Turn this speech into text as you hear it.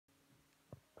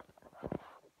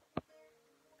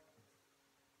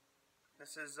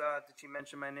this is Did She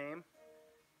Mention My Name?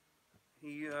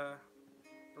 He,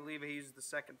 believe he uses the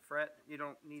 2nd fret. You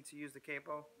don't need to use the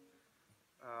capo,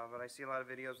 but I see a lot of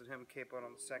videos with him capoed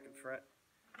on the 2nd fret.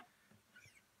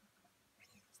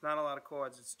 It's not a lot of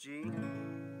chords. It's G,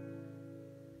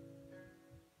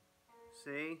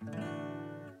 C.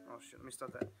 Oh shit! Let me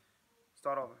start that.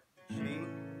 Start over. G,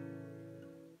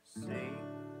 C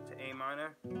to A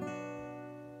minor,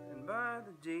 and by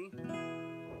the D.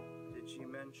 Did she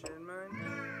mention my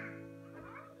name?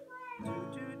 Do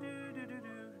do do do do do.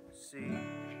 C,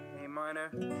 A minor,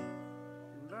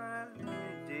 and by the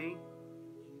D.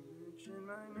 Did she mention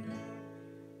my name?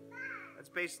 That's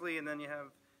basically, and then you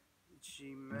have. Did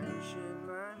she mention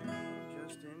my name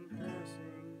just in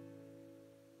passing?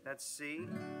 That's C,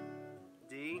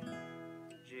 D,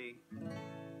 G,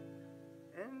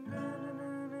 and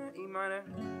E minor,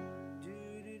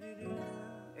 do do do do,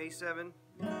 A7,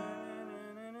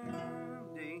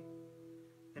 D.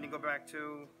 Then you go back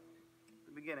to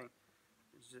the beginning,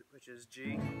 which is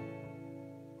G,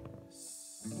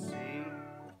 C,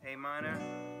 A minor.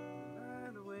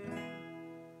 By the way,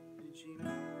 did she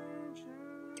mention?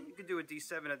 You could do a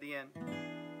D7 at the end.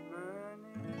 My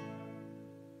name.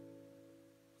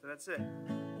 So that's it.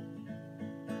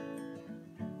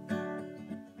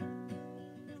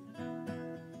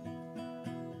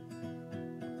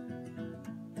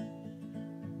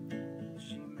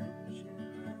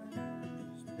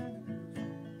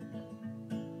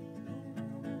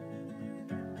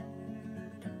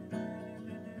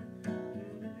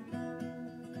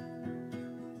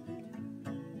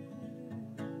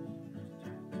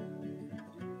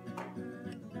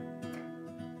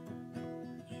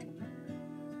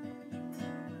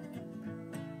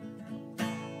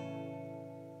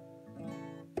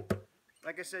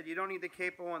 Like I said, you don't need the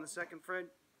capo on the 2nd fret.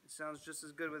 It sounds just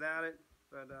as good without it,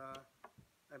 but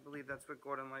I believe that's what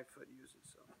Gordon Lightfoot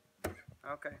uses. So,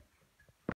 okay.